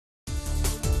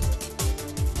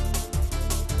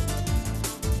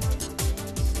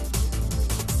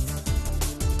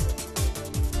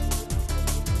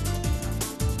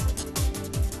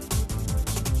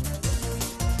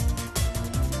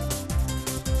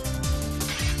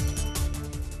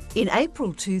In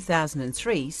April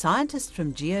 2003, scientists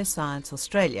from Geoscience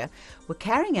Australia were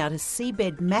carrying out a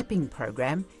seabed mapping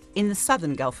program in the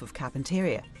southern Gulf of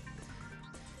Carpentaria.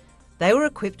 They were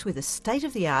equipped with a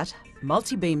state-of-the-art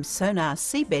multibeam sonar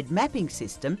seabed mapping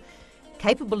system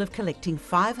capable of collecting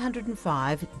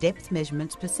 505 depth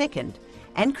measurements per second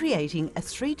and creating a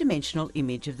three-dimensional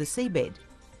image of the seabed.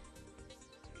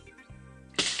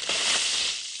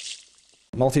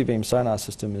 Multibeam sonar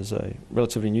system is a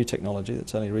relatively new technology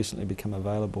that's only recently become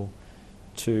available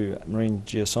to marine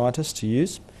geoscientists to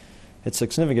use. It's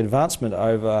a significant advancement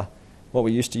over what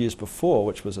we used to use before,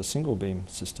 which was a single beam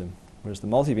system, whereas the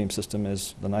multi-beam system,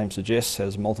 as the name suggests,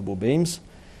 has multiple beams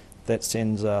that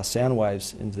sends sound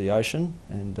waves into the ocean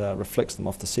and reflects them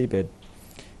off the seabed.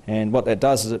 And what that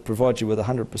does is it provides you with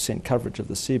 100% coverage of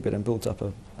the seabed and builds up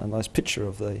a nice picture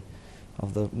of the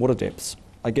water depths.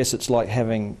 I guess it's like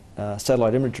having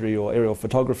satellite imagery or aerial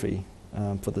photography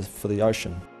for the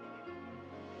ocean.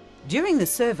 During the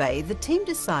survey, the team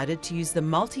decided to use the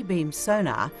multi-beam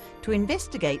sonar to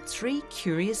investigate three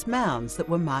curious mounds that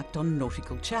were marked on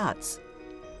nautical charts.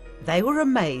 They were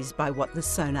amazed by what the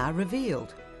sonar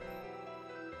revealed.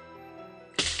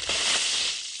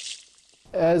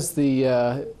 As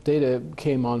the data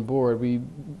came on board, we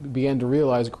began to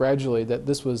realize gradually that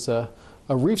this was a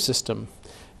reef system.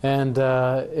 And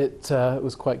it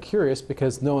was quite curious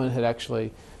because no one had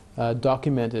actually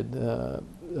documented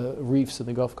reefs in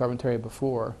the Gulf of Carpentaria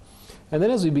before. And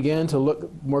then as we began to look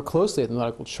more closely at the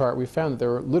nautical chart, we found that there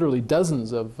were literally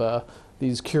dozens of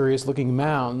these curious-looking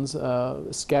mounds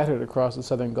scattered across the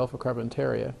southern Gulf of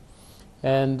Carpentaria.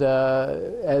 And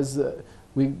as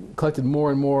we collected more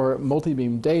and more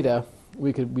multi-beam data,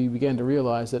 we began to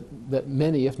realize that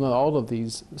many, if not all of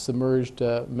these submerged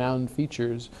mound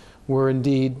features were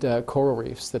indeed coral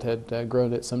reefs that had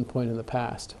grown at some point in the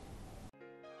past.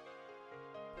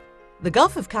 The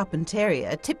Gulf of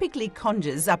Carpentaria typically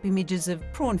conjures up images of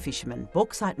prawn fishermen,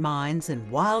 bauxite mines and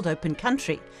wild open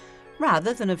country,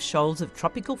 rather than of shoals of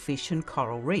tropical fish and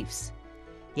coral reefs.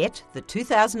 Yet the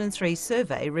 2003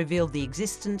 survey revealed the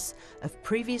existence of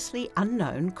previously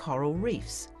unknown coral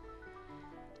reefs.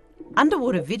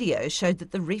 Underwater video showed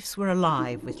that the reefs were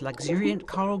alive, with luxuriant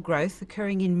coral growth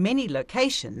occurring in many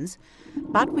locations,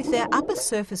 but with their upper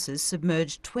surfaces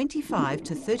submerged 25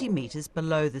 to 30 metres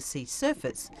below the sea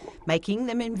surface, making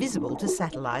them invisible to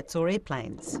satellites or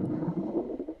airplanes.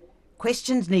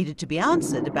 Questions needed to be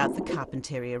answered about the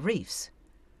Carpentaria reefs.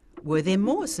 Were there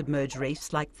more submerged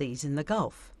reefs like these in the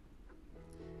Gulf?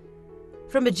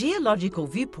 From a geological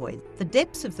viewpoint, the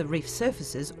depths of the reef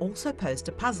surfaces also posed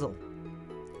a puzzle.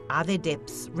 Are their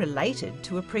depths related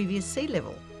to a previous sea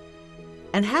level?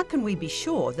 And how can we be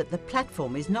sure that the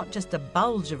platform is not just a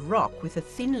bulge of rock with a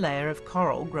thin layer of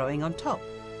coral growing on top?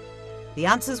 The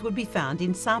answers would be found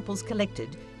in samples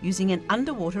collected using an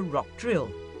underwater rock drill.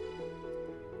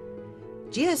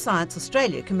 Geoscience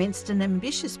Australia commenced an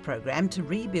ambitious program to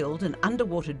rebuild an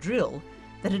underwater drill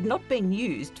that had not been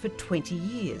used for 20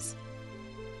 years.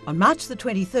 On March the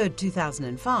 23rd,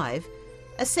 2005,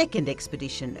 a second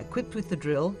expedition equipped with the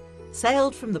drill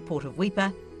sailed from the port of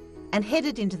Weipa and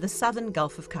headed into the southern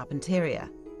Gulf of Carpentaria.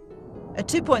 A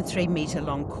 2.3 metre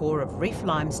long core of reef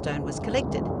limestone was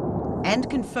collected and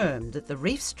confirmed that the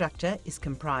reef structure is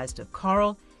comprised of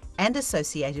coral and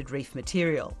associated reef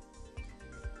material.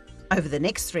 Over the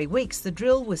next 3 weeks, the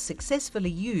drill was successfully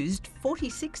used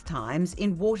 46 times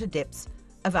in water depths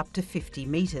of up to 50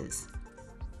 metres.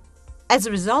 As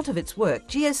a result of its work,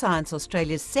 Geoscience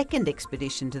Australia's second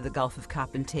expedition to the Gulf of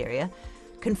Carpentaria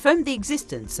confirmed the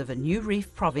existence of a new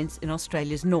reef province in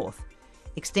Australia's north,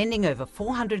 extending over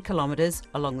 400 kilometres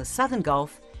along the southern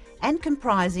Gulf and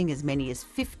comprising as many as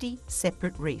 50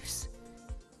 separate reefs.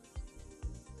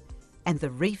 And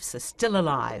the reefs are still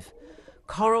alive.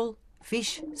 Coral,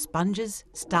 fish, sponges,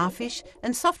 starfish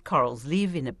and soft corals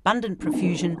live in abundant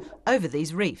profusion over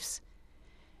these reefs.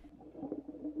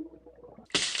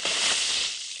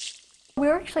 We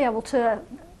were actually able to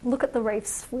look at the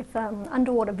reefs with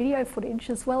underwater video footage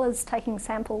as well as taking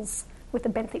samples with the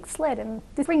benthic sled, and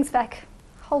this brings back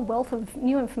a whole wealth of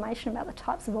new information about the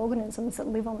types of organisms that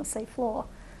live on the seafloor.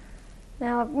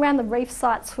 Now, around the reef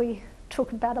sites we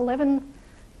took about 11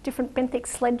 different benthic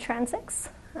sled transects,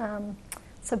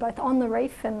 so both on the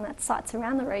reef and at sites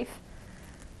around the reef,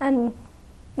 and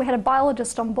we had a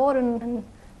biologist on board and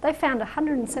they found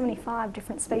 175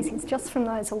 different species just from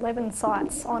those 11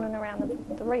 sites on and around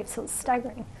the reef, so it was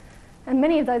staggering. And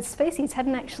many of those species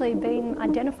hadn't actually been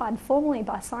identified formally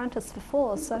by scientists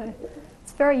before, so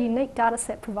it's a very unique data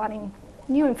set providing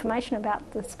new information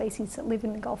about the species that live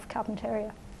in the Gulf of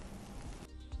Carpentaria.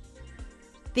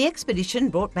 The expedition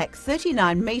brought back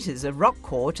 39 metres of rock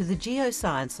core to the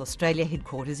Geoscience Australia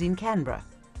headquarters in Canberra.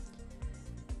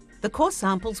 The core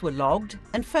samples were logged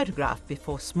and photographed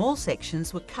before small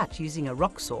sections were cut using a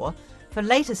rock saw for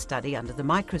later study under the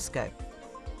microscope.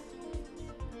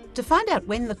 To find out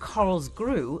when the corals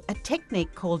grew, a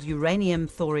technique called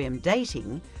uranium-thorium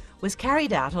dating was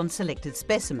carried out on selected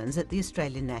specimens at the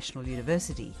Australian National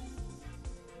University.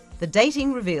 The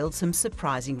dating revealed some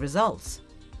surprising results.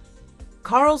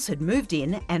 Corals had moved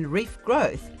in and reef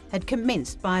growth had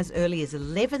commenced by as early as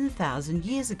 11,000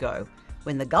 years ago,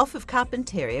 when the Gulf of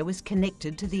Carpentaria was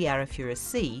connected to the Arafura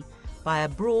Sea by a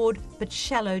broad but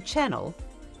shallow channel,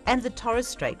 and the Torres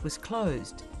Strait was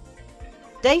closed.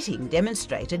 Dating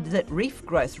demonstrated that reef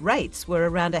growth rates were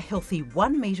around a healthy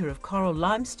 1 metre of coral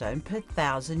limestone per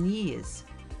 1,000 years.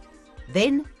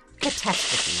 Then,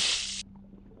 catastrophe.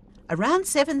 Around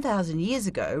 7,000 years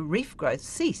ago, reef growth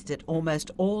ceased at almost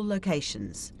all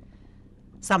locations.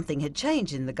 Something had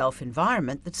changed in the Gulf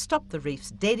environment that stopped the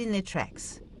reefs dead in their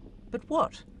tracks. But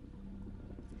what?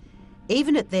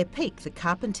 Even at their peak, the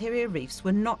Carpentaria reefs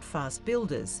were not fast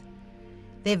builders.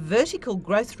 Their vertical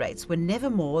growth rates were never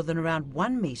more than around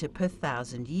 1 metre per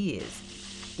 1,000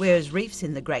 years, whereas reefs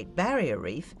in the Great Barrier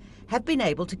Reef have been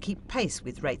able to keep pace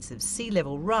with rates of sea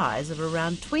level rise of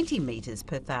around 20 metres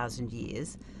per 1,000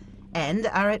 years and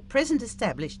are at present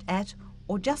established at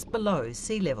or just below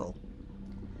sea level.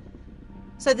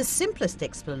 So the simplest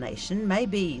explanation may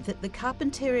be that the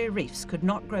Carpentaria reefs could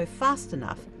not grow fast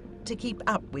enough to keep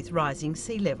up with rising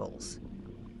sea levels.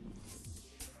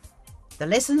 The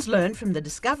lessons learned from the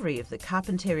discovery of the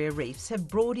Carpentaria reefs have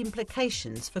broad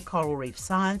implications for coral reef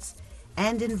science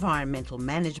and environmental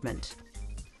management.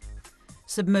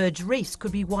 Submerged reefs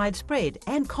could be widespread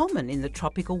and common in the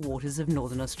tropical waters of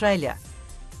northern Australia.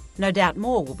 No doubt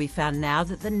more will be found now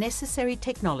that the necessary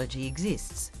technology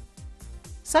exists.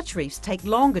 Such reefs take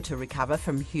longer to recover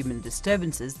from human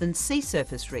disturbances than sea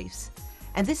surface reefs,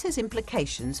 and this has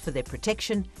implications for their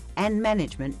protection and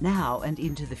management now and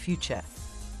into the future.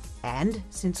 And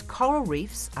since coral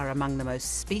reefs are among the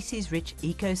most species-rich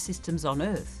ecosystems on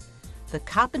Earth, the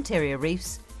Carpentaria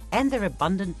reefs and their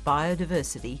abundant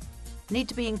biodiversity need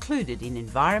to be included in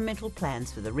environmental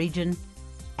plans for the region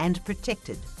and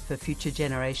protected for future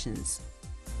generations.